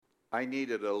I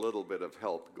needed a little bit of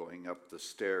help going up the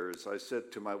stairs. I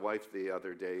said to my wife the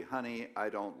other day, "Honey, I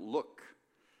don't look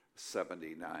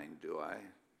 79, do I?"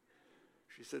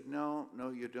 She said, No,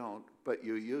 you don't, but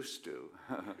you used to.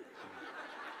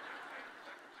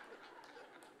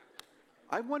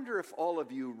 I wonder if all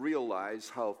of you realize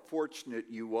how fortunate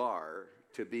you are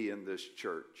to be in this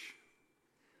church.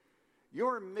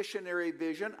 Your missionary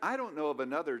vision, I don't know of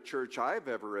another church I've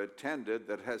ever attended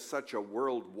that has such a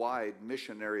worldwide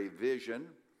missionary vision,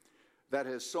 that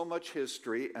has so much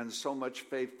history and so much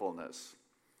faithfulness.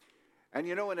 And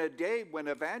you know, in a day when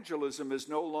evangelism is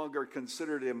no longer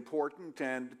considered important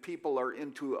and people are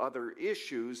into other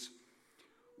issues,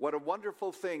 what a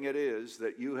wonderful thing it is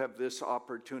that you have this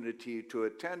opportunity to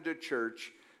attend a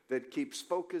church that keeps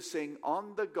focusing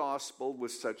on the gospel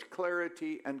with such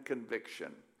clarity and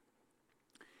conviction.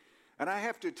 And I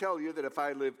have to tell you that if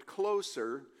I lived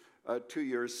closer to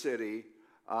your city,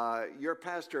 your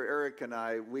pastor Eric and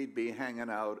I, we'd be hanging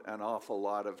out an awful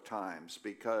lot of times,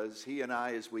 because he and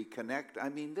I, as we connect, I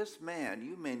mean, this man,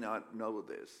 you may not know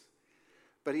this,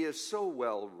 but he is so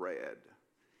well read.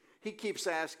 He keeps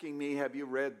asking me, "Have you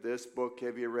read this book?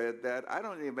 Have you read that?" I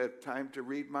don't even have time to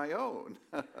read my own.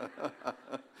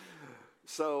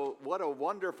 So what a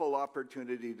wonderful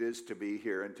opportunity it is to be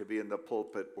here and to be in the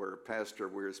pulpit where Pastor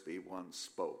Wiersbe once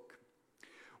spoke.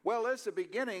 Well, as a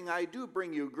beginning, I do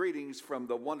bring you greetings from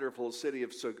the wonderful city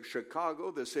of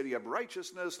Chicago, the city of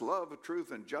righteousness, love,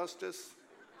 truth, and justice.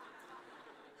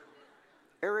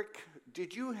 Eric,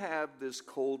 did you have this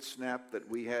cold snap that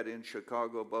we had in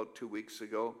Chicago about 2 weeks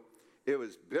ago? It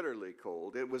was bitterly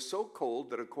cold. It was so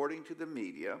cold that according to the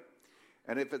media,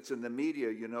 and if it's in the media,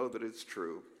 you know that it's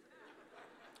true,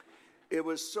 it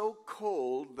was so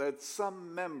cold that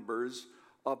some members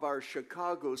of our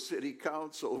Chicago City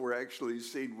Council were actually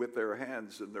seen with their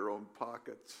hands in their own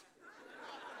pockets.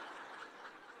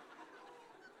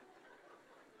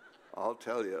 I'll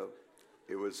tell you,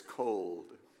 it was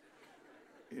cold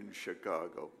in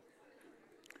Chicago.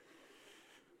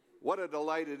 What a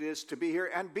delight it is to be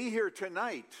here, and be here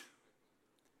tonight.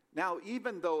 Now,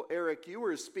 even though, Eric, you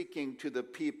were speaking to the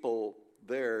people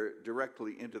there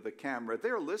directly into the camera,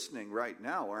 they're listening right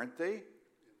now, aren't they?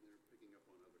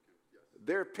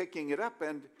 They're picking it up,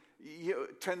 and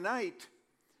tonight,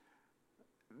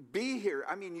 be here.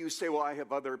 I mean, you say, "Well, I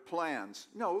have other plans."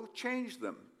 No, change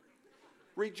them.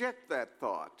 Reject that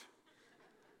thought.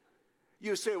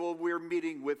 You say, "Well, we're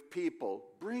meeting with people."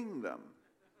 Bring them.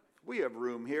 We have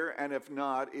room here, and if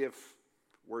not, if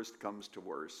worst comes to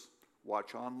worst,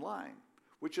 watch online,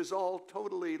 which is all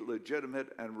totally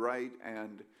legitimate and right,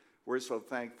 and we're so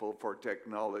thankful for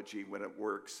technology when it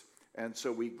works. And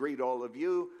so we greet all of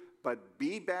you, but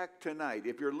be back tonight.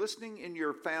 If you're listening in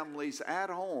your families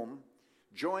at home,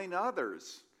 join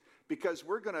others, because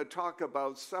we're going to talk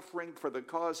about suffering for the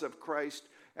cause of Christ,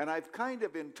 and I've kind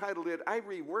of entitled it, I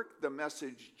reworked the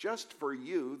message just for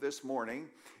you this morning.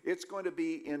 It's going to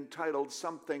be entitled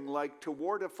something like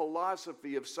 "Toward a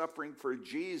Philosophy of Suffering for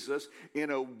Jesus in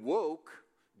a Woke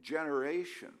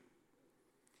Generation."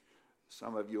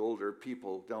 Some of you older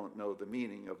people don't know the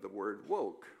meaning of the word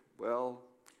woke. Well,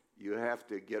 you have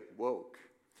to get woke.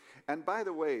 And by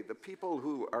the way, the people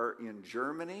who are in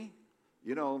Germany,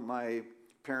 you know, my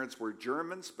parents were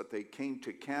Germans, but they came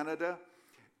to Canada,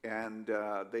 and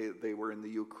they were in the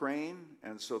Ukraine,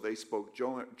 and so they spoke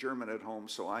German at home,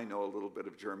 so I know a little bit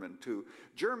of German too.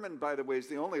 German, by the way, is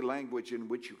the only language in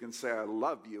which you can say "I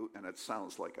love you," and it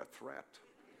sounds like a threat.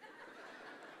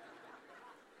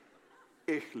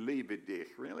 Ich liebe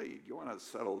dich. Really? You want to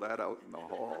settle that out in the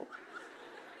hall?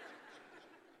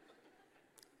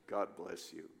 God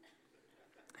bless you.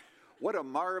 What a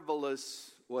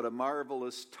marvelous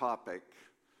topic,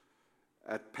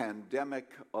 a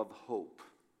pandemic of hope.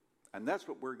 And that's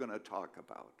what we're going to talk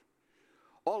about.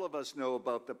 All of us know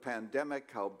about the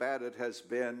pandemic, how bad it has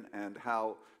been, and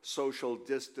how social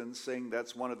distancing,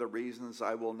 that's one of the reasons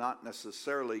I will not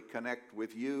necessarily connect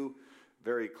with you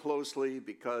very closely,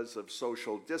 because of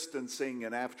social distancing.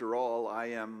 And after all, I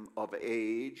am of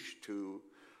age to,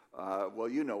 well,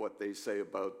 you know what they say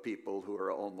about people who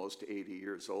are almost 80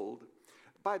 years old.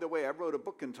 By the way, I wrote a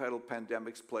book entitled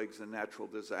 "Pandemics, Plagues, and Natural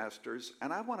Disasters,"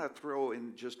 and I want to throw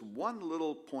in just one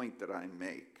little point that I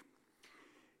make.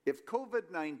 If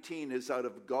COVID-19 is out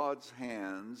of God's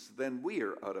hands, then we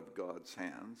are out of God's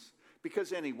hands,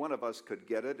 because any one of us could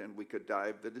get it and we could die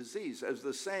of the disease. As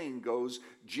the saying goes,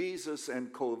 Jesus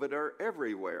and COVID are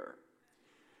everywhere.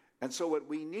 And so what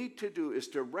we need to do is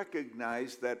to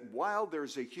recognize that while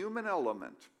there's a human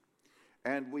element,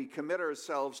 and we commit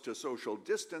ourselves to social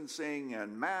distancing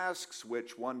and masks,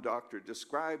 which one doctor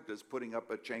described as putting up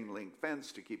a chain link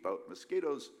fence to keep out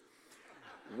mosquitoes,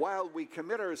 while we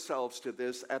commit ourselves to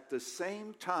this, at the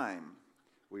same time,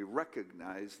 we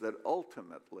recognize that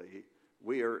ultimately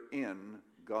we are in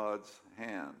God's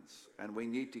hands. And we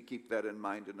need to keep that in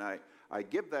mind tonight. I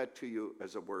give that to you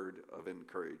as a word of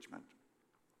encouragement.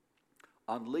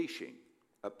 Unleashing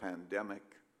a pandemic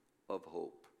of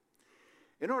hope.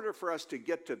 In order for us to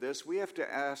get to this, we have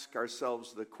to ask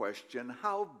ourselves the question,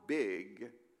 how big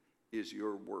is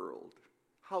your world?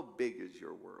 How big is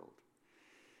your world?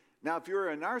 Now, if you're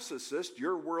a narcissist,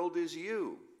 your world is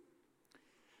you.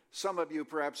 Some of you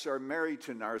perhaps are married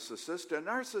to a narcissist. A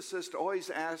narcissist always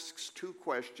asks two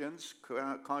questions,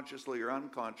 consciously or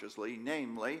unconsciously,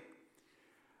 namely,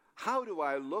 how do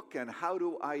I look and how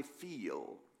do I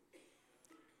feel?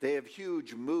 They have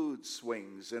huge mood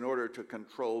swings in order to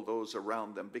control those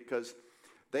around them because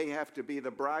they have to be the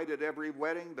bride at every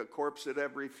wedding, the corpse at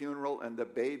every funeral, and the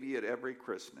baby at every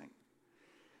christening.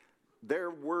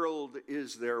 Their world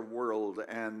is their world,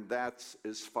 and that's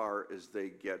as far as they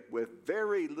get, with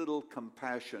very little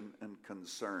compassion and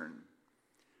concern.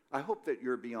 I hope that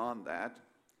you're beyond that.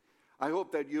 I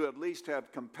hope that you at least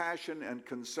have compassion and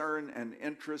concern and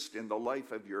interest in the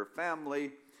life of your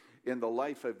family, in the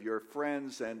life of your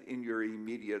friends, and in your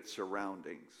immediate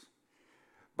surroundings.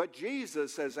 But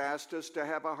Jesus has asked us to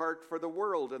have a heart for the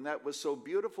world, and that was so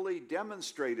beautifully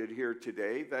demonstrated here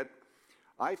today that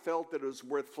I felt that it was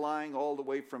worth flying all the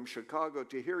way from Chicago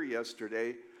to here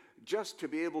yesterday just to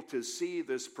be able to see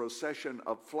this procession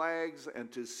of flags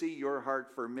and to see your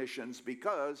heart for missions,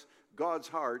 because God's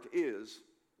heart is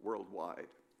worldwide.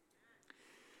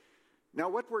 Now,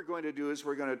 what we're going to do is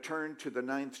we're going to turn to the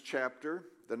ninth chapter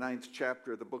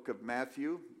of the book of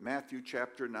Matthew, Matthew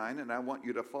chapter 9, and I want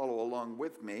you to follow along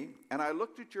with me. And I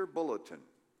looked at your bulletin.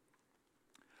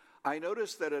 I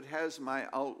noticed that it has my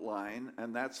outline,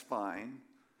 and that's fine.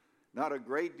 Not a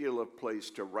great deal of place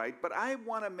to write, but I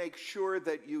want to make sure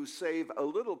that you save a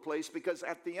little place, because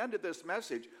at the end of this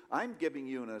message, I'm giving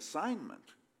you an assignment.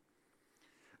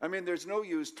 I mean, there's no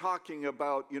use talking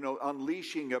about,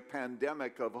 unleashing a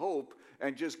pandemic of hope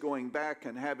and just going back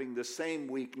and having the same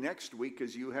week next week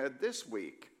as you had this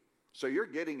week. So you're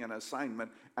getting an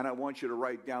assignment, and I want you to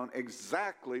write down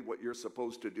exactly what you're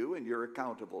supposed to do, and you're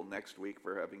accountable next week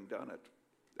for having done it.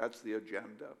 That's the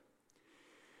agenda.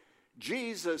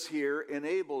 Jesus here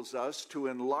enables us to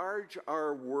enlarge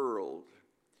our world,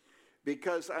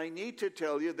 because I need to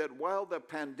tell you that while the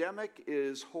pandemic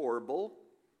is horrible,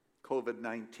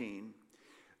 COVID-19,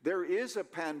 there is a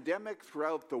pandemic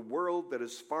throughout the world that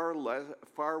is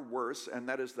far worse, and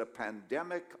that is the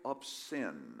pandemic of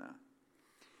sin.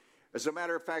 As a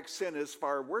matter of fact, sin is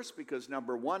far worse because,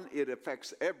 number one, it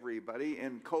affects everybody.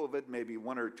 In COVID, maybe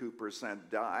 1 or 2%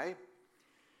 die.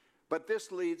 But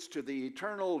this leads to the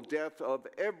eternal death of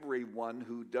everyone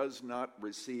who does not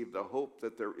receive the hope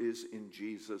that there is in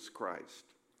Jesus Christ.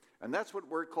 And that's what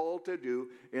we're called to do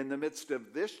in the midst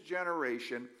of this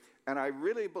generation. And I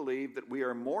really believe that we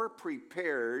are more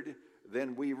prepared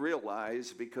than we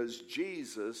realize, because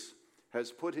Jesus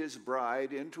has put his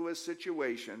bride into a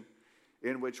situation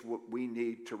in which we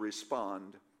need to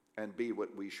respond and be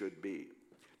what we should be.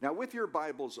 Now, with your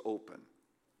Bibles open,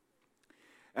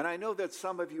 and I know that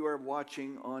some of you are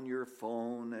watching on your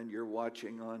phone, and you're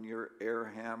watching on your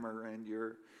Airhammer and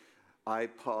your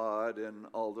iPod and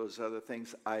all those other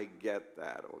things. I get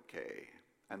that, okay,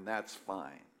 and that's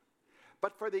fine.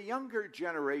 But for the younger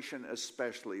generation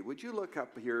especially, would you look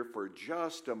up here for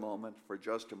just a moment,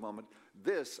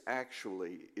 This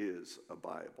actually is a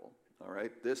Bible, all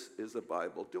right? This is a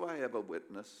Bible. Do I have a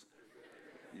witness?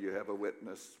 You have a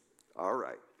witness? All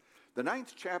right. The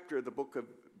 9th chapter of the book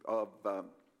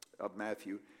of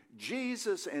Matthew,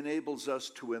 Jesus enables us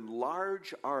to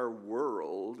enlarge our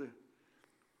world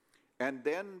and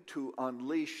then to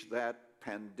unleash that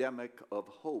pandemic of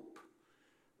hope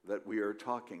that we are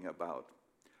talking about.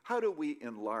 How do we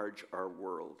enlarge our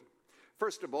world?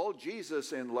 First of all,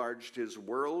 Jesus enlarged his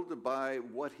world by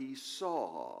what he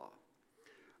saw.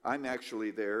 I'm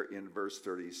actually there in verse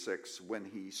 36, when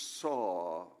he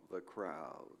saw the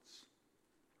crowds.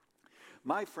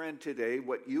 My friend, today,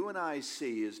 what you and I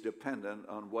see is dependent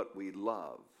on what we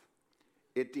love.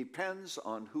 It depends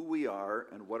on who we are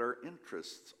and what our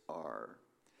interests are.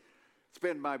 It's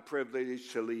been my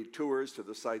privilege to lead tours to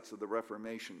the sites of the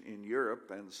Reformation in Europe,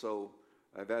 and so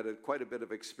I've had quite a bit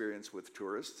of experience with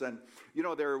tourists. And,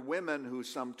 there are women who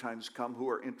sometimes come who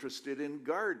are interested in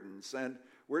gardens, and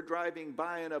we're driving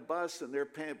by in a bus, and they're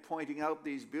pointing out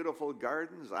these beautiful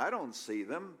gardens. I don't see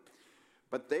them.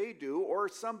 but they do, or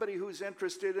somebody who's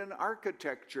interested in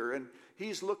architecture and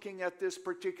he's looking at this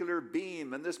particular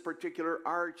beam and this particular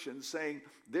arch and saying,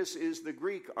 this is the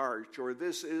Greek arch or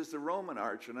this is the Roman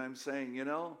arch. And I'm saying,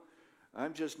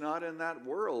 I'm just not in that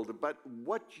world. But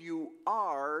what you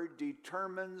are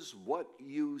determines what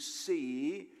you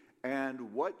see,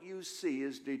 and what you see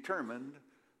is determined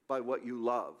by what you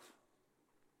love.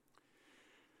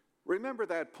 Remember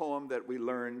that poem that we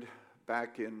learned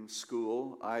back in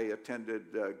school? I attended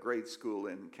grade school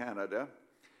in Canada,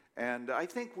 and I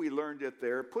think we learned it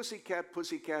there. Pussycat,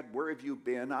 pussycat, where have you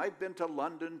been? I've been to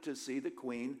London to see the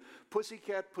Queen.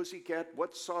 Pussycat, pussycat,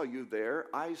 what saw you there?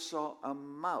 I saw a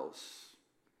mouse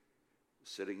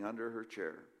sitting under her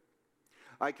chair.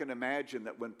 I can imagine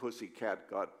that when Pussycat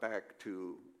got back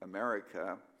to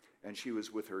America and she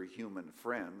was with her human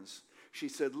friends, she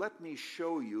said, let me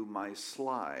show you my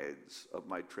slides of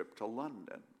my trip to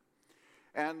London.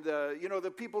 And,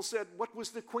 the people said, what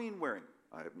was the Queen wearing?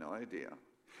 I have no idea.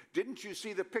 Didn't you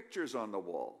see the pictures on the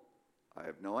wall? I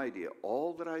have no idea.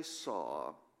 All that I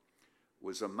saw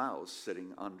was a mouse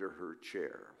sitting under her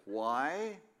chair.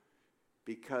 Why?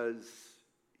 Because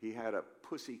he had a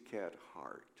pussycat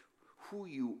heart. Who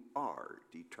you are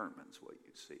determines what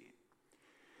you see.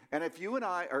 And if you and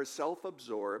I are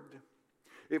self-absorbed,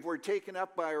 if we're taken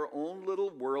up by our own little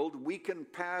world, we can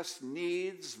pass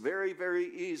needs very, very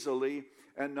easily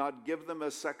and not give them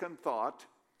a second thought.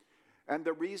 And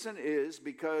the reason is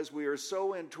because we are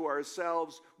so into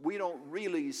ourselves, we don't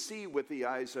really see with the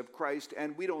eyes of Christ,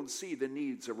 and we don't see the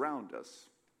needs around us.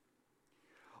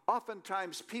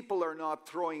 Oftentimes, people are not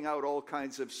throwing out all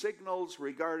kinds of signals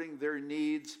regarding their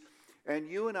needs, and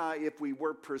you and I, if we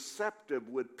were perceptive,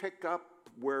 would pick up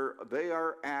where they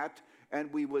are at,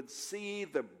 and we would see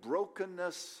the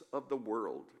brokenness of the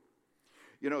world.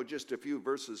 Just a few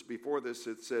verses before this,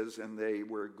 it says, and they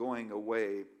were going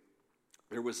away.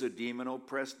 There was a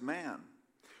demon-oppressed man.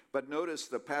 But notice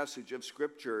the passage of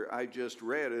Scripture I just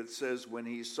read. It says, when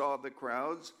he saw the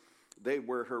crowds, they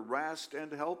were harassed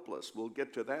and helpless. We'll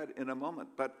get to that in a moment.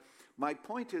 But my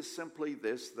point is simply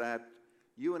this, that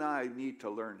you and I need to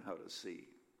learn how to see.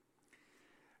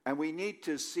 And we need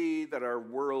to see that our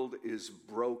world is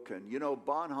broken.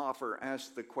 Bonhoeffer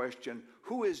asked the question,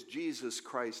 who is Jesus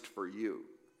Christ for you?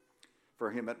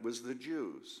 For him it was the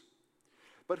Jews.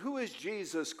 But who is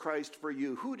Jesus Christ for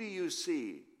you? Who do you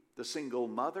see? The single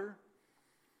mother?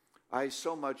 I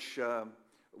so much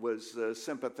was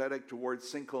sympathetic towards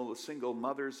single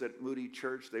mothers at Moody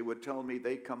Church. They would tell me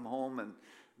they come home and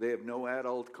they have no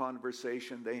adult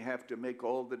conversation. They have to make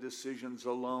all the decisions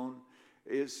alone.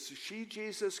 Is she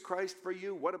Jesus Christ for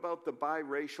you? What about the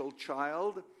biracial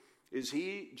child? Is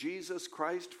he Jesus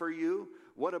Christ for you?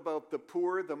 What about the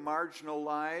poor, the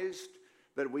marginalized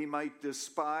that we might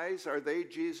despise? Are they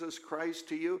Jesus Christ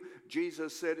to you?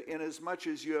 Jesus said, inasmuch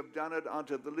as you have done it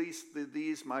unto the least of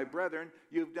these, my brethren,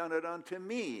 you've done it unto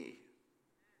me.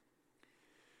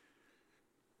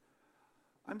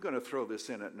 I'm going to throw this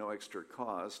in at no extra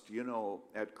cost.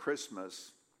 At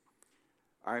Christmas,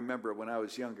 I remember when I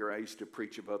was younger, I used to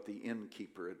preach about the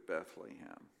innkeeper at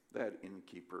Bethlehem. That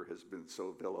innkeeper has been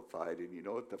so vilified. And you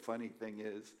know what the funny thing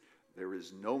is? There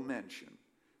is no mention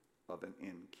of an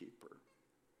innkeeper.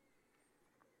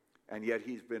 And yet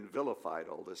he's been vilified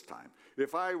all this time.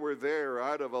 If I were there,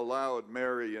 I'd have allowed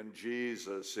Mary and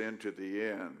Jesus into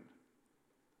the inn.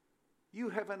 You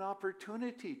have an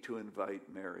opportunity to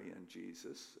invite Mary and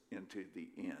Jesus into the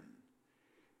inn.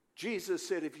 Jesus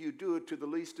said, if you do it to the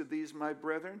least of these, my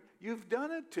brethren, you've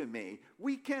done it to me.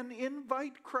 We can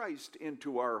invite Christ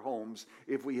into our homes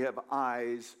if we have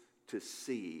eyes to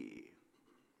see.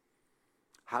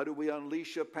 How do we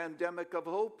unleash a pandemic of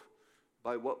hope?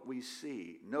 By what we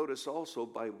see. Notice also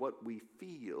by what we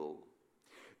feel.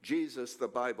 Jesus, the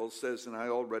Bible says, and I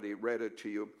already read it to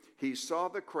you, he saw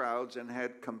the crowds and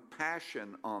had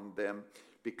compassion on them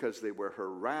because they were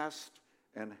harassed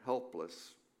and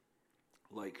helpless,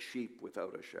 like sheep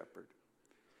without a shepherd.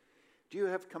 Do you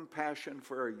have compassion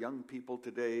for our young people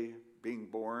today being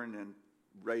born and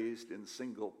raised in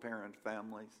single-parent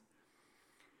families?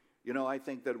 I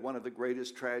think that one of the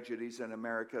greatest tragedies in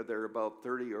America, there are about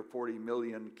 30 or 40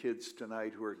 million kids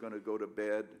tonight who are going to go to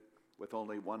bed with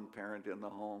only one parent in the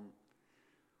home.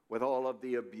 With all of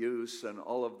the abuse and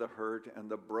all of the hurt and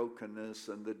the brokenness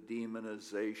and the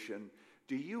demonization,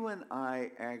 do you and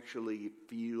I actually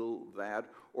feel that?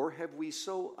 Or have we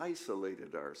so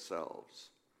isolated ourselves?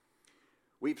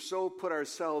 We've so put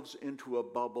ourselves into a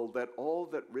bubble that all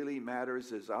that really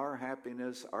matters is our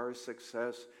happiness, our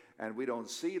success, and we don't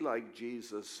see like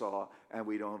Jesus saw, and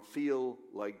we don't feel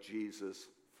like Jesus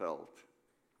felt.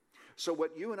 So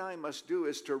what you and I must do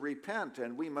is to repent,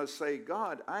 and we must say,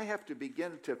 God, I have to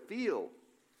begin to feel.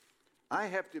 I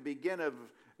have to begin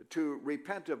to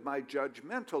repent of my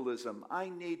judgmentalism. I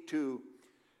need to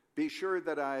be sure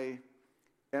that I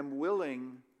am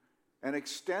willing and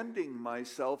extending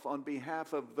myself on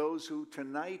behalf of those who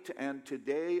tonight and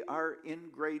today are in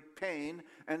great pain.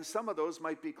 And some of those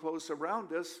might be close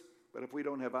around us, but if we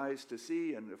don't have eyes to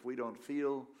see and if we don't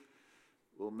feel,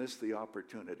 we'll miss the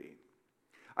opportunity.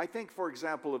 I think, for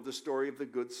example, of the story of the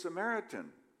Good Samaritan.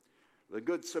 The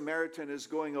Good Samaritan is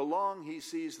going along. He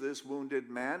sees this wounded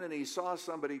man, and he saw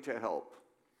somebody to help.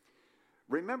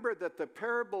 Remember that the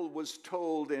parable was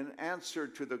told in answer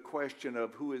to the question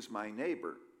of who is my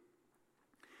neighbor.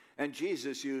 And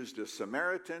Jesus used a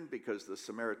Samaritan because the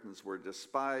Samaritans were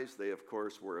despised. They, of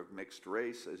course, were of mixed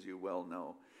race, as you well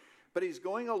know. But he's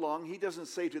going along. He doesn't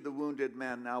say to the wounded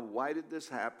man, now, why did this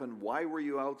happen? Why were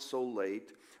you out so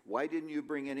late? Why didn't you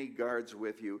bring any guards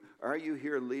with you? Are you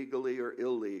here legally or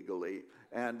illegally?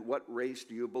 And what race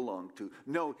do you belong to?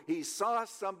 No, he saw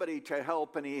somebody to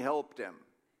help and he helped him.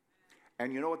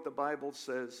 And you know what the Bible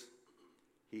says?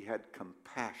 He had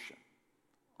compassion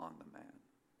on the man.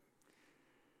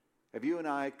 Have you and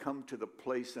I come to the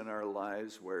place in our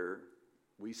lives where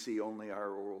we see only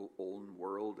our own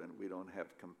world and we don't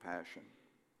have compassion?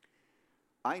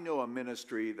 I know a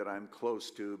ministry that I'm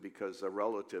close to because a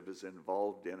relative is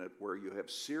involved in it where you have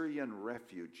Syrian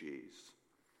refugees.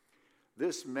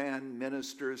 This man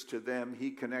ministers to them.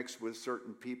 He connects with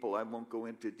certain people. I won't go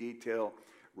into detail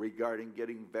regarding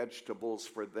getting vegetables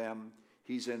for them.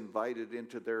 He's invited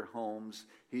into their homes.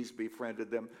 He's befriended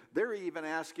them. They're even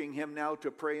asking him now to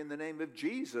pray in the name of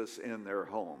Jesus in their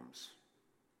homes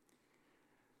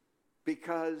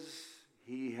because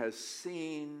he has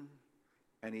seen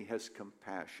and he has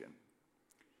compassion.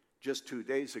 Just 2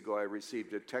 days ago, I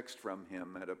received a text from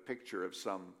him and a picture of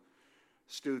some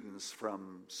students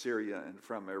from Syria and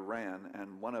from Iran,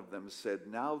 and one of them said,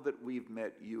 now that we've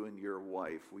met you and your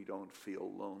wife, we don't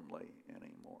feel lonely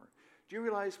anymore. Do you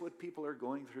realize what people are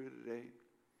going through today?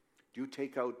 Do you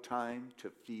take out time to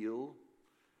feel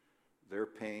their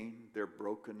pain, their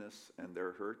brokenness, and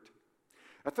their hurt?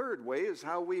 A third way is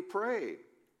how we pray.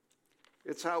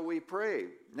 It's how we pray.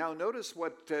 Now notice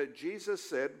what Jesus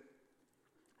said.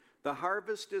 The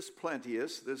harvest is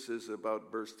plenteous. This is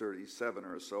about verse 37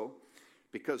 or so.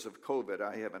 Because of COVID,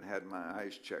 I haven't had my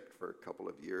eyes checked for a couple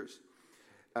of years.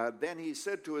 Then he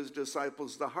said to his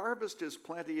disciples, the harvest is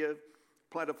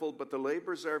plentiful, but the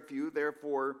laborers are few.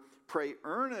 Therefore, pray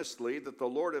earnestly that the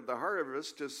Lord of the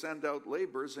harvest to send out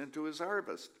laborers into his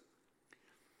harvest.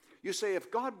 You say, if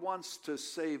God wants to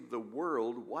save the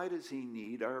world, why does he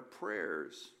need our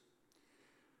prayers?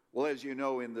 Well, as you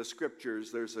know, in the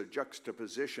scriptures, there's a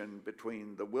juxtaposition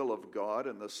between the will of God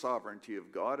and the sovereignty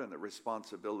of God and the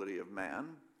responsibility of man.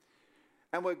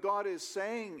 And what God is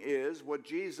saying is, what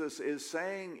Jesus is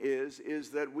saying is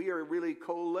that we are really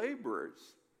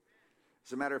co-laborers.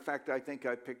 As a matter of fact, I think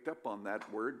I picked up on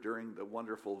that word during the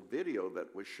wonderful video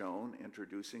that was shown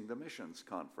introducing the missions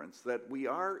conference, that we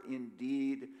are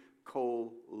indeed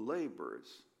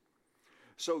co-laborers.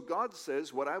 So God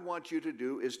says, what I want you to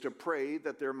do is to pray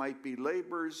that there might be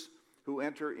laborers who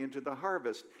enter into the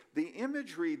harvest. The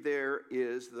imagery there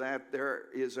is that there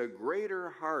is a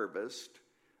greater harvest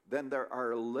than there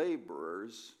are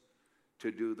laborers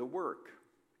to do the work.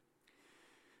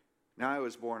 Now, I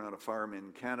was born on a farm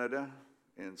in Canada,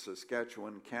 in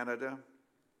Saskatchewan, Canada.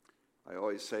 I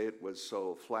always say it was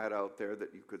so flat out there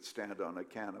that you could stand on a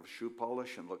can of shoe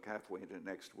polish and look halfway into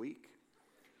next week.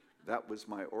 That was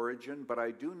my origin, but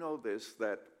I do know this,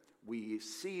 that we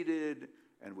seeded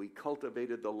and we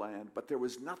cultivated the land, but there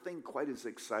was nothing quite as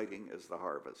exciting as the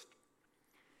harvest.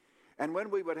 And when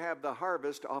we would have the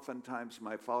harvest, oftentimes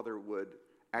my father would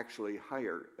actually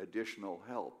hire additional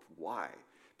help. Why?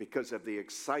 Because of the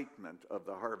excitement of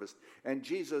the harvest. And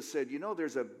Jesus said, you know,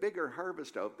 there's a bigger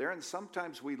harvest out there, and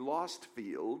sometimes we lost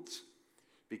fields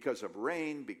because of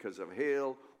rain, because of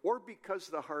hail, or because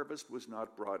the harvest was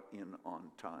not brought in on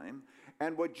time.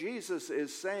 And what Jesus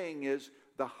is saying is,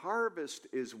 the harvest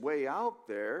is way out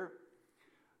there.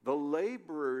 The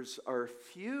laborers are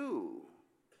few.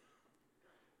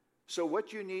 So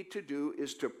what you need to do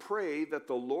is to pray that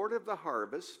the Lord of the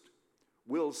harvest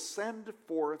will send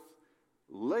forth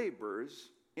laborers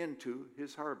into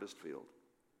his harvest field.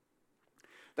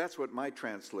 That's what my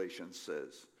translation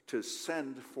says, to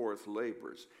send forth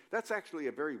laborers. That's actually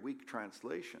a very weak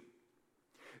translation.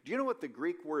 Do you know what the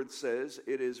Greek word says?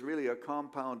 It is really a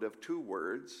compound of two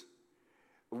words.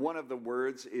 One of the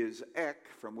words is ek,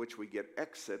 from which we get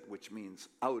exit, which means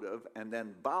out of, and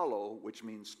then balo, which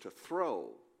means to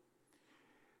throw.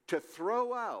 to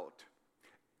throw out,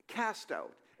 cast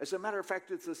out. As a matter of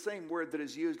fact, it's the same word that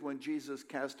is used when Jesus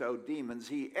cast out demons.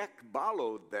 He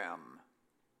ekbaloed them.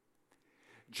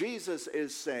 Jesus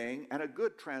is saying, and a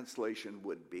good translation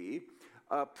would be,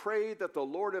 pray that the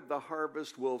Lord of the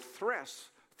harvest will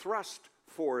thrust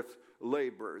forth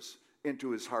laborers into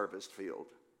his harvest field.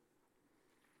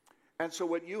 And so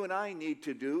what you and I need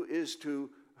to do is to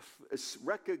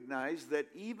recognize that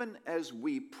even as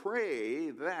we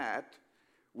pray that,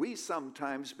 we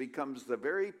sometimes becomes the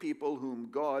very people whom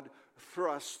God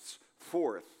thrusts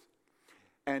forth.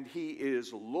 And he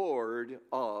is Lord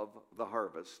of the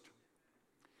harvest.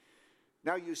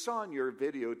 Now you saw in your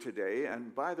video today,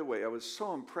 and by the way, I was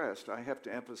so impressed, I have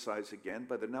to emphasize again,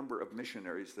 by the number of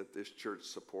missionaries that this church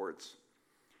supports.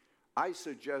 I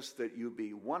suggest that you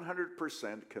be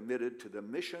 100% committed to the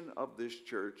mission of this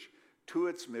church, to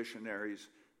its missionaries,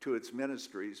 to its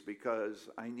ministries, because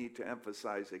I need to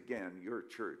emphasize again, your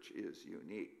church is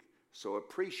unique. So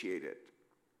appreciate it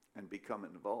and become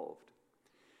involved.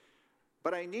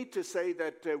 But I need to say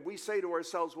that we say to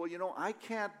ourselves, well, I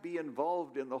can't be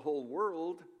involved in the whole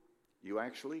world. You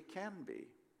actually can be.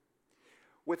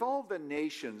 With all the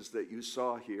nations that you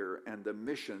saw here and the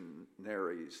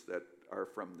missionaries that are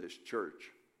from this church,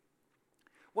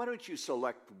 why don't you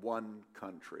select one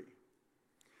country?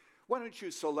 Why don't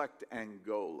you select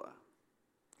Angola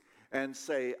and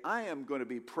say, I am going to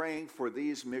be praying for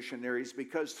these missionaries,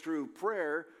 because through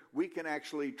prayer, we can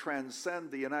actually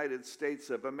transcend the United States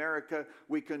of America.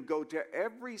 We can go to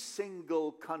every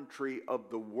single country of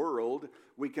the world.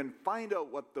 We can find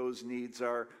out what those needs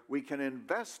are. We can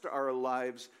invest our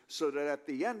lives so that at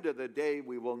the end of the day,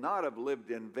 we will not have lived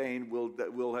in vain.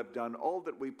 We'll have done all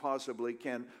that we possibly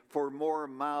can for more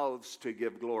mouths to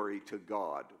give glory to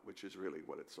God, which is really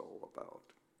what it's all about.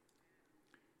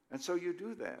 And so you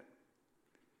do that.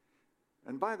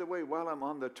 And by the way, while I'm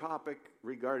on the topic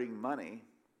regarding money,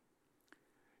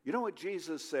 you know what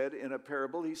Jesus said in a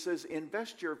parable? He says,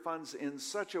 invest your funds in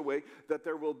such a way that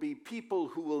there will be people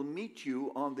who will meet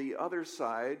you on the other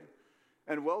side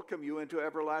and welcome you into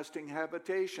everlasting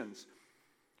habitations.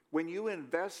 When you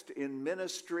invest in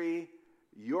ministry,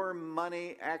 your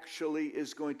money actually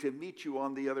is going to meet you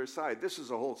on the other side. This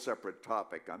is a whole separate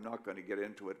topic. I'm not going to get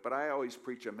into it, but I always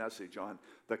preach a message on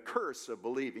the curse of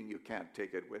believing you can't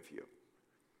take it with you.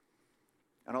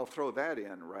 And I'll throw that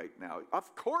in right now.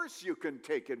 Of course you can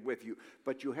take it with you,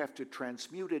 but you have to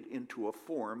transmute it into a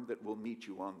form that will meet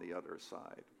you on the other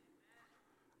side.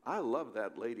 I love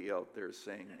that lady out there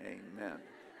saying amen.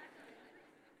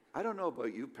 I don't know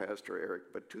about you, Pastor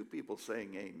Eric, but two people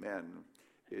saying amen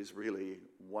is really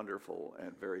wonderful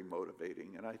and very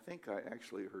motivating. And I think I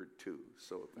actually heard two,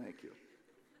 so thank you.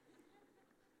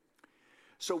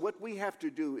 So what we have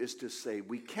to do is to say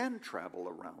we can travel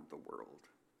around the world.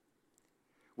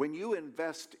 When you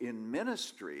invest in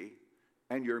ministry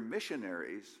and your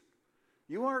missionaries,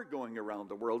 you are going around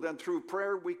the world. And through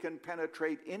prayer, we can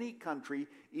penetrate any country,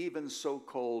 even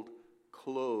so-called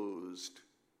closed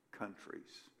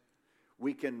countries.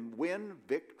 We can win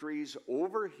victories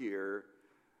over here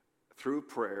through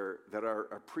prayer that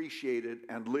are appreciated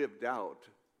and lived out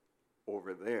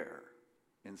over there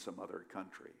in some other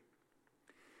country.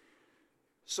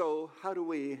 So how do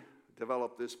we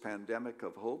develop this pandemic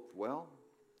of hope? Well,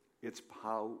 it's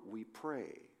how we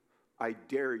pray. I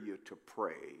dare you to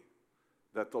pray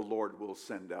that the Lord will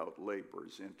send out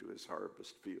laborers into his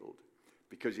harvest field,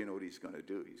 because you know what he's going to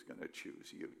do? He's going to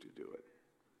choose you to do it.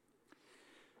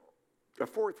 A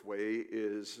fourth way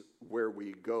is where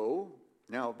we go.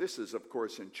 Now, this is, of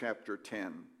course, in chapter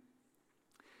 10.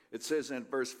 It says in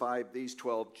verse 5, these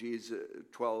 12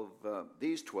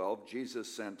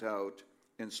 Jesus sent out,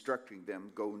 instructing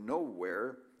them, go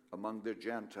nowhere among the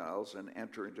Gentiles and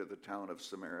enter into the town of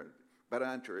Samaria. But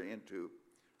enter into,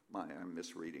 I'm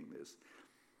misreading this.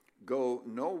 Go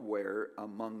nowhere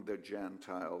among the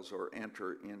Gentiles or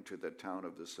enter into the town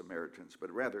of the Samaritans, but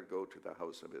rather go to the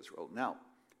house of Israel. Now,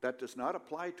 that does not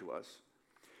apply to us,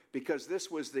 because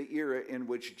this was the era in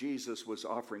which Jesus was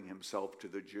offering himself to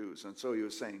the Jews. And so he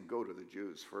was saying, go to the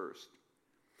Jews first.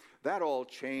 That all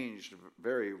changed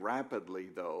very rapidly,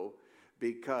 though,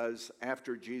 because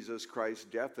after Jesus Christ's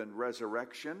death and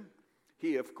resurrection,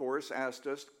 he, of course, asked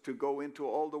us to go into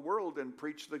all the world and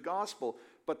preach the gospel.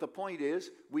 But the point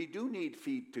is, we do need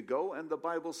feet to go, and the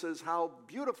Bible says, how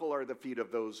beautiful are the feet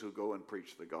of those who go and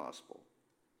preach the gospel.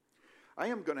 I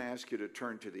am going to ask you to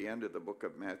turn to the end of the book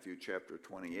of Matthew chapter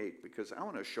 28, because I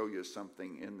want to show you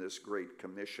something in this Great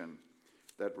Commission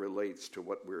that relates to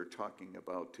what we're talking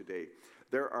about today.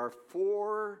 There are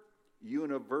 4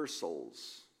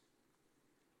 universals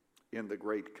in the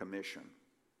Great Commission.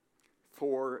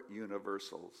 4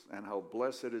 universals, and how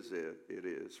blessed it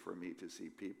is for me to see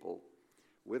people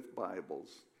with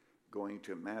Bibles going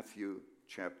to Matthew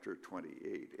chapter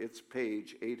 28. It's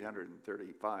page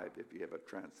 835 if you have a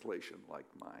translation like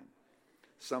mine.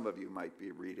 Some of you might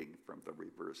be reading from the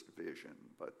reversed vision,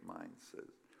 but mine says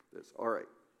this. All right.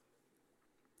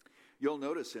 You'll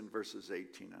notice in verses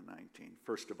 18 and 19,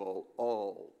 first of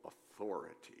all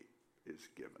authority is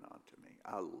given unto me.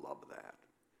 I love that.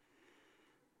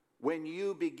 When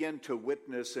you begin to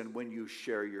witness and when you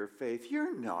share your faith,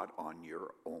 you're not on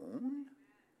your own.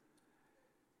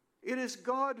 It is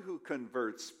God who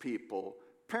converts people.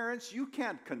 Parents, you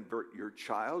can't convert your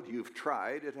child. You've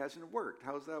tried. It hasn't worked.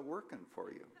 How's that working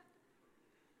for you?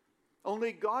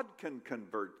 Only God can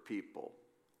convert people.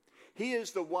 He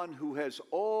is the one who has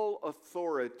all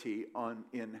authority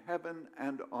in heaven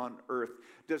and on earth.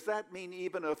 Does that mean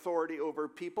even authority over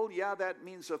people? Yeah, that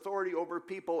means authority over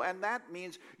people. And that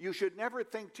means you should never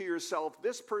think to yourself,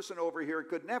 this person over here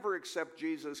could never accept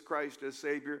Jesus Christ as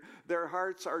Savior. Their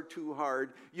hearts are too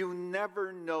hard. You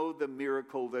never know the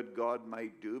miracle that God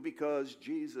might do, because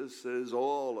Jesus says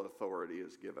all authority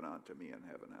is given unto me in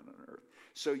heaven and on earth.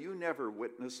 So you never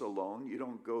witness alone. You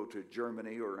don't go to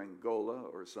Germany or Angola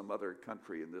or some other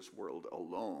country in this world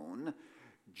alone.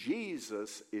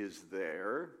 Jesus is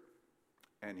there,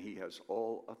 and he has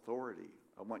all authority.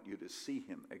 I want you to see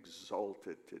him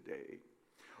exalted today.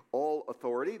 All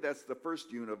authority, that's the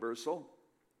first universal.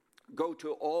 Go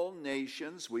to all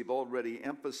nations. We've already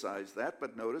emphasized that,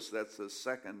 but notice that's the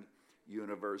second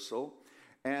universal.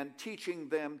 And teaching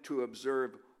them to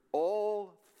observe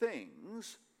all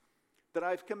things that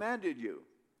I've commanded you.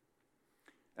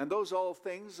 And those all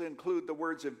things include the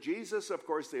words of Jesus. Of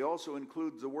course, they also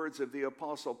include the words of the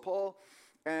Apostle Paul.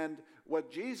 And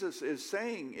what Jesus is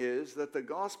saying is that the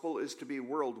gospel is to be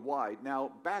worldwide.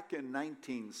 Now, back in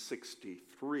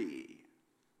 1963,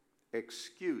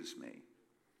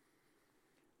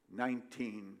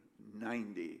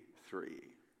 1993,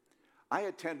 I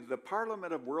attended the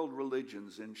Parliament of World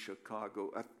Religions in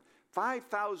Chicago.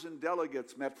 5,000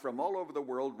 delegates met from all over the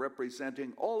world,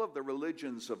 representing all of the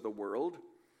religions of the world.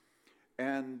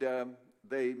 And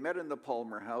they met in the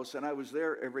Palmer House, and I was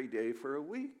there every day for a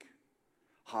week,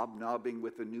 hobnobbing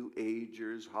with the New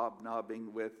Agers,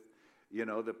 hobnobbing with,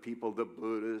 the people, the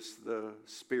Buddhists, the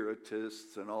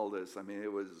Spiritists, and all this. I mean,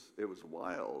 it was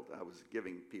wild. I was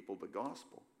giving people the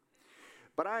gospel.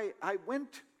 But I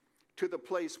went to the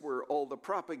place where all the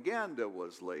propaganda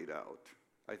was laid out.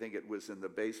 I think it was in the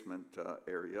basement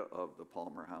area of the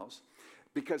Palmer House,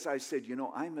 because I said,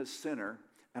 I'm a sinner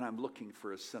and I'm looking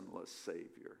for a sinless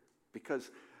Savior,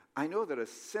 because I know that a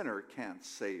sinner can't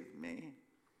save me.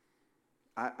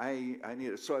 I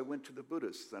need it. So I went to the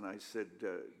Buddhists and I said,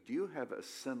 do you have a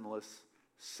sinless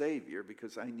Savior,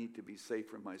 because I need to be saved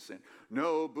from my sin?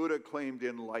 No, Buddha claimed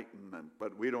enlightenment,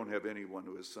 but we don't have anyone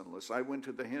who is sinless. I went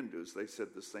to the Hindus. They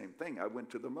said the same thing. I went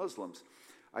to the Muslims.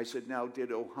 I said, now,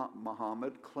 did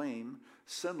Muhammad claim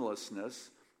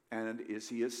sinlessness, and is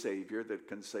he a Savior that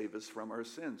can save us from our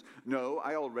sins? No,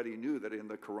 I already knew that in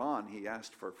the Quran he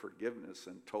asked for forgiveness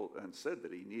and said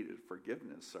that he needed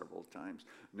forgiveness several times.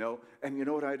 No, and you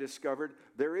know what I discovered?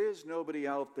 There is nobody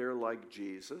out there like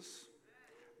Jesus.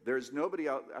 There's nobody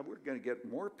out. We're going to get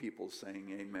more people saying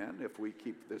amen if we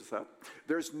keep this up.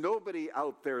 There's nobody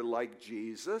out there like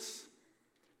Jesus.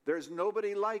 There's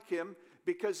nobody like him,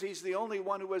 because he's the only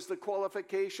one who has the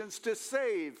qualifications to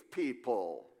save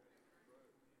people.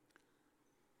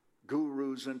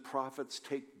 Gurus and prophets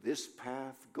take this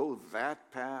path, go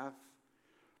that path,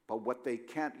 but what they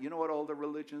can't, you know what all the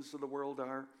religions of the world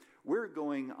are? We're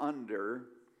going under,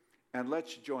 and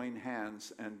let's join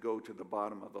hands and go to the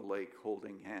bottom of the lake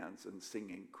holding hands and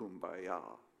singing Kumbaya.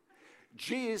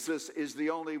 Jesus is the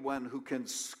only one who can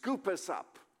scoop us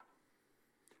up,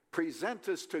 present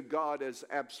us to God as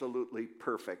absolutely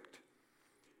perfect,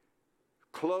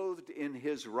 clothed in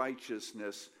his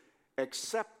righteousness,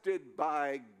 accepted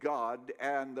by God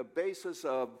and the basis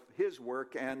of his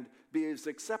work, and be as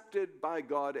accepted by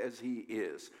God as he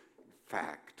is.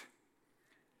 Fact.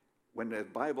 When the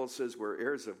Bible says we're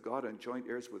heirs of God and joint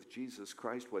heirs with Jesus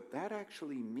Christ, what that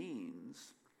actually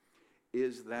means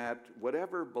is that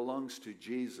whatever belongs to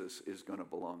Jesus is going to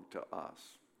belong to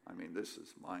us. I mean, this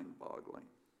is mind-boggling.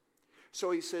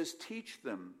 So he says, teach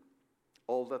them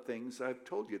all the things I've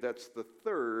told you. That's the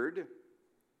third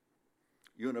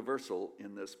universal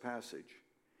in this passage.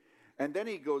 And then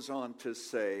he goes on to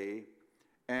say,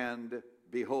 and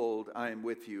behold, I am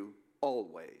with you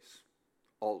always,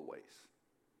 always,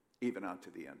 even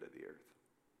unto the end of the earth.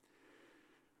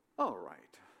 All right.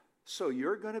 So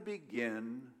you're going to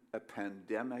begin a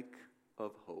pandemic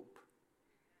of hope.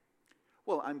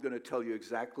 Well, I'm going to tell you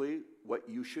exactly what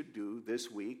you should do this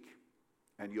week,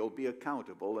 and you'll be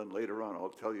accountable, and later on I'll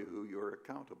tell you who you're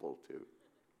accountable to.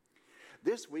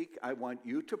 This week, I want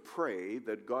you to pray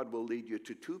that God will lead you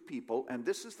to two people, and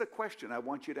this is the question I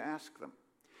want you to ask them.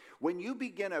 When you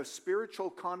begin a spiritual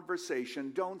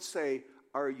conversation, don't say,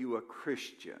 "Are you a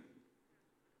Christian?"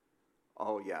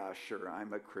 "Oh, yeah, sure,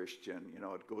 I'm a Christian. You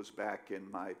know, it goes back in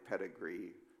my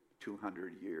pedigree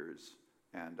 200 years,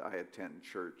 and I attend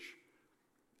church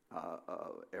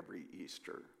every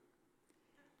Easter."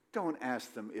 Don't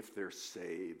ask them if they're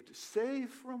saved.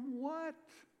 Saved from what?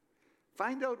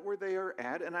 Find out where they are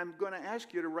at, and I'm going to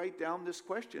ask you to write down this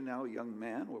question now, young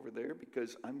man over there,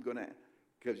 because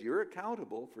you're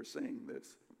accountable for saying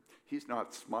this. He's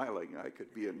not smiling. I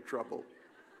could be in trouble.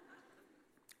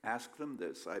 Ask them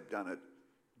this. I've done it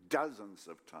dozens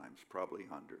of times, probably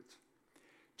hundreds.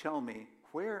 Tell me,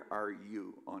 where are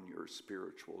you on your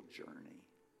spiritual journey?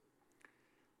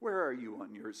 Where are you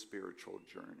on your spiritual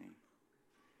journey?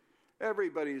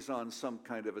 Everybody's on some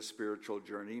kind of a spiritual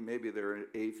journey. Maybe they're an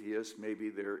atheist, maybe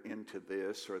they're into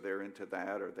this or they're into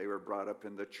that, or they were brought up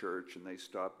in the church and they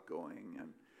stopped going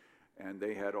and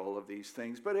they had all of these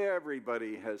things. But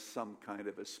everybody has some kind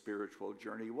of a spiritual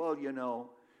journey. Well, you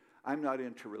know, I'm not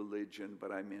into religion,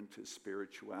 but I'm into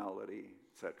spirituality,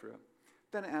 etc.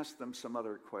 Then ask them some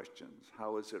other questions.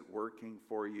 How is it working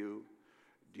for you?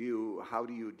 How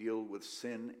do you deal with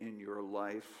sin in your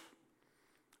life?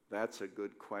 That's a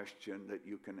good question that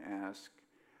you can ask.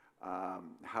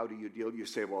 How do you deal? You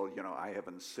say, well, you know, I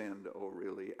haven't sinned. Oh,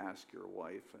 really? Ask your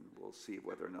wife, and we'll see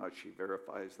whether or not she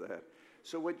verifies that.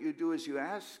 So what you do is you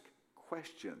ask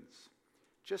questions.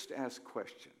 Just ask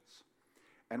questions.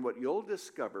 And what you'll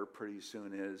discover pretty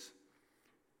soon is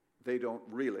they don't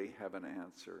really have an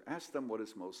answer. Ask them what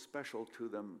is most special to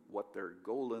them, what their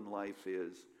goal in life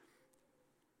is,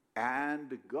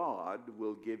 and God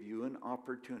will give you an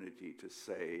opportunity to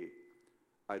say,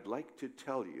 I'd like to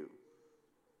tell you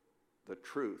the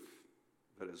truth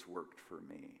that has worked for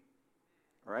me.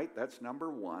 All right, that's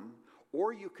number one.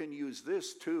 Or you can use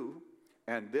this too,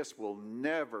 and this will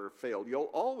never fail.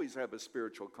 You'll always have a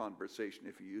spiritual conversation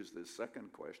if you use this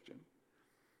second question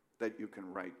that you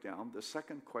can write down. The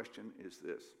second question is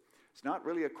this. It's not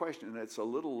really a question, and it's a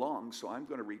little long, so I'm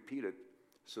going to repeat it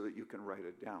so that you can write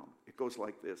it down. It goes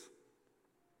like this.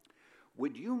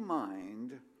 Would you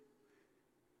mind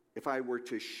if I were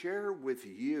to share with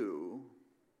you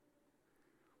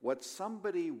what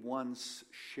somebody once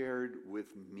shared with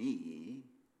me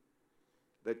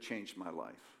that changed my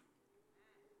life?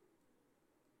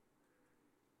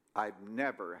 I've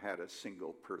never had a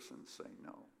single person say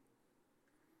no.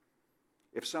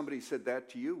 If somebody said that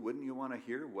to you, wouldn't you want to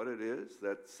hear what it is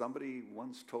that somebody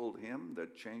once told him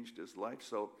that changed his life?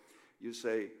 So you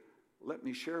say, let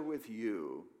me share with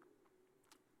you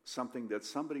something that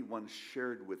somebody once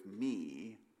shared with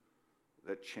me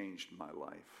that changed my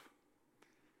life.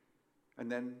 And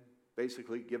then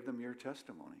basically give them your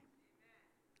testimony.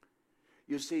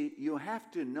 You see, you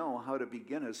have to know how to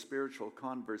begin a spiritual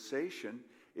conversation.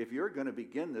 If you're going to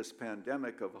begin this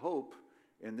pandemic of hope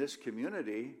in this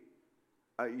community,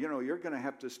 you're going to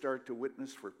have to start to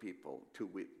witness for people,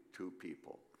 to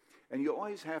people. And you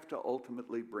always have to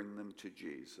ultimately bring them to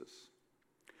Jesus.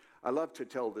 I love to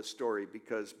tell this story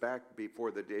because back before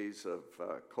the days of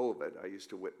COVID, I used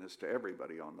to witness to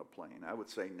everybody on the plane. I would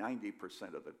say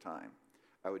 90% of the time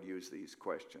I would use these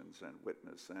questions and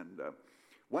witness. And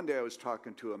one day I was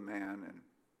talking to a man, and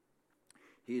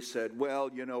he said,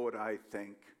 well, you know what I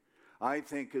think? I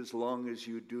think as long as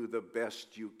you do the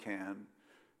best you can,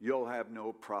 you'll have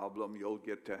no problem. You'll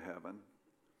get to heaven.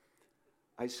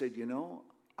 I said, you know,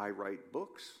 I write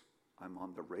books. I'm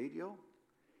on the radio.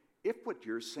 If what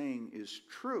you're saying is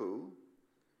true,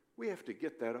 we have to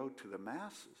get that out to the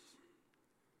masses.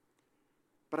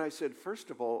 But I said, first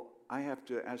of all, I have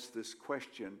to ask this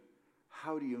question,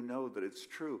 how do you know that it's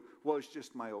true? Well, it's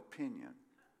just my opinion.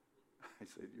 I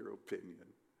said, your opinion.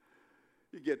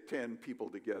 You get 10 people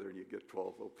together and you get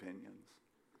 12 opinions.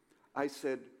 I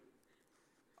said,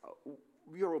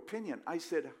 your opinion. I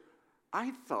said,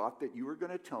 I thought that you were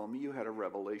going to tell me you had a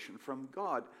revelation from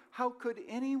God. How could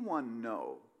anyone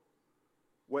know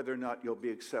whether or not you'll be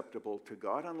acceptable to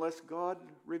God unless God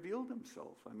revealed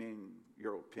himself? I mean,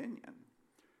 your opinion.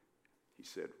 He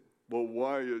said, well,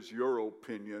 why is your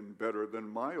opinion better than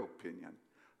my opinion?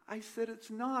 I said,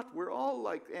 it's not. We're all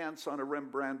like ants on a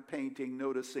Rembrandt painting,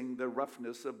 noticing the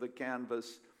roughness of the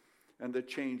canvas and the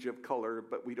change of color,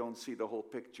 but we don't see the whole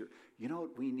picture. You know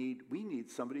what we need? We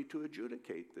need somebody to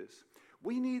adjudicate this.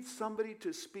 We need somebody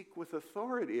to speak with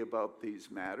authority about these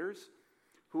matters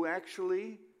who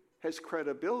actually has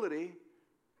credibility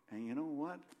And you know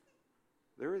what?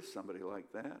 There is somebody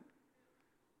like that.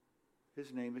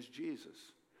 His name is Jesus.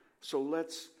 So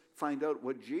let's find out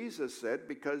what Jesus said,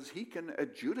 because he can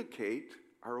adjudicate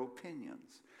our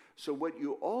opinions. So what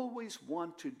you always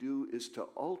want to do is to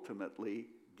ultimately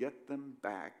get them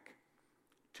back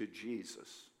to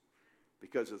Jesus,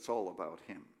 because it's all about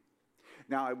him.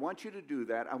 Now, I want you to do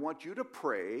that. I want you to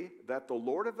pray that the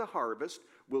Lord of the harvest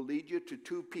will lead you to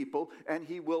two people, and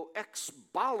he will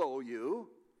exballo you,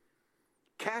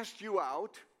 cast you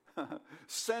out,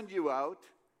 send you out.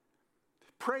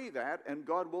 Pray that, and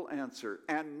God will answer.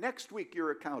 And next week, you're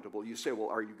accountable. You say, well,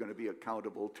 are you going to be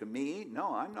accountable to me?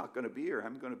 No, I'm not going to be here.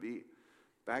 I'm going to be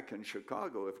back in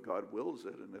Chicago if God wills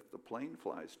it, and if the plane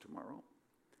flies tomorrow.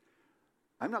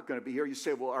 I'm not going to be here. You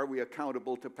say, well, are we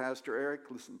accountable to Pastor Eric?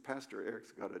 Listen, Pastor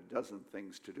Eric's got a dozen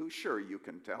things to do. Sure, you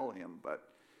can tell him, but,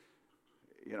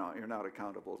 you're not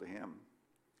accountable to him.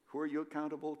 Who are you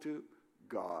accountable to?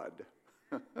 God.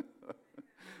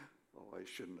 Oh, I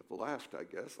shouldn't have laughed, I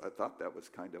guess. I thought that was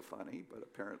kind of funny, but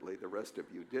apparently the rest of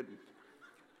you didn't.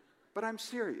 But I'm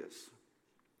serious.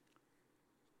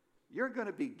 You're going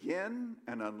to begin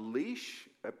and unleash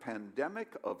a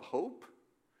pandemic of hope.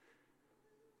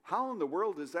 How in the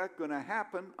world is that going to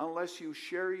happen unless you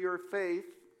share your faith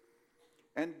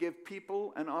and give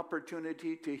people an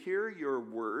opportunity to hear your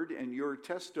word and your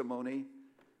testimony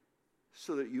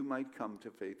so that you might come to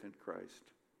faith in Christ,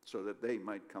 so that they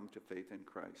might come to faith in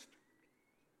Christ?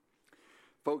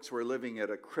 Folks, we're living at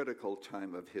a critical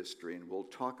time of history, and we'll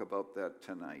talk about that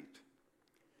tonight.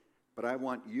 But I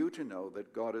want you to know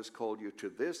that God has called you to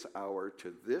this hour,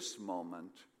 to this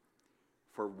moment,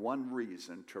 for one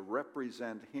reason: to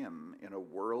represent him in a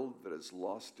world that has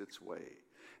lost its way.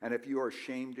 And if you are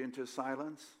shamed into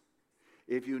silence,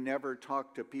 if you never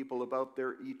talk to people about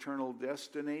their eternal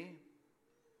destiny,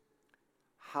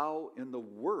 how in the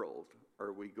world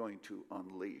are we going to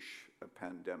unleash a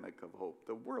pandemic of hope?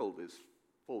 The world is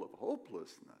full of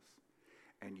hopelessness.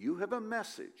 And you have a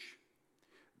message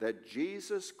that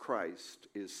Jesus Christ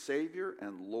is Savior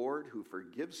and Lord, who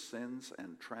forgives sins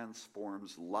and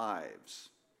transforms lives.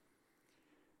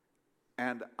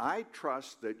 And I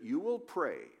trust that you will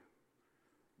pray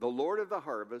the Lord of the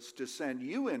harvest to send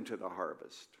you into the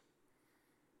harvest.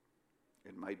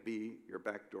 It might be your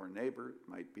backdoor neighbor,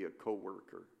 it might be a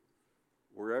coworker.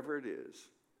 Wherever it is,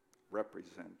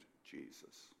 represent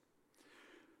Jesus.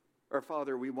 Our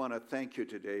Father, we want to thank you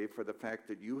today for the fact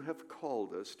that you have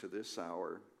called us to this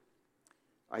hour.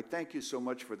 I thank you so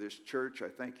much for this church. I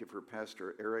thank you for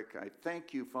Pastor Eric. I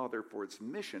thank you, Father, for its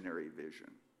missionary vision.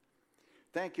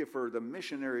 Thank you for the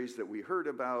missionaries that we heard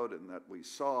about and that we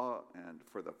saw, and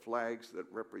for the flags that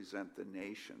represent the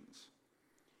nations.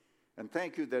 And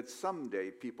thank you that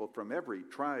someday people from every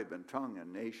tribe and tongue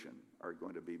and nation are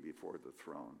going to be before the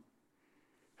throne.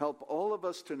 Help all of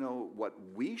us to know what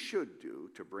we should do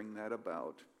to bring that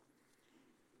about.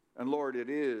 And Lord, it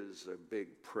is a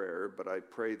big prayer, but I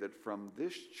pray that from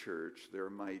this church there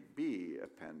might be a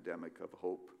pandemic of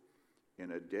hope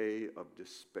in a day of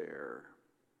despair.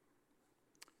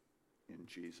 In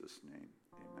Jesus' name.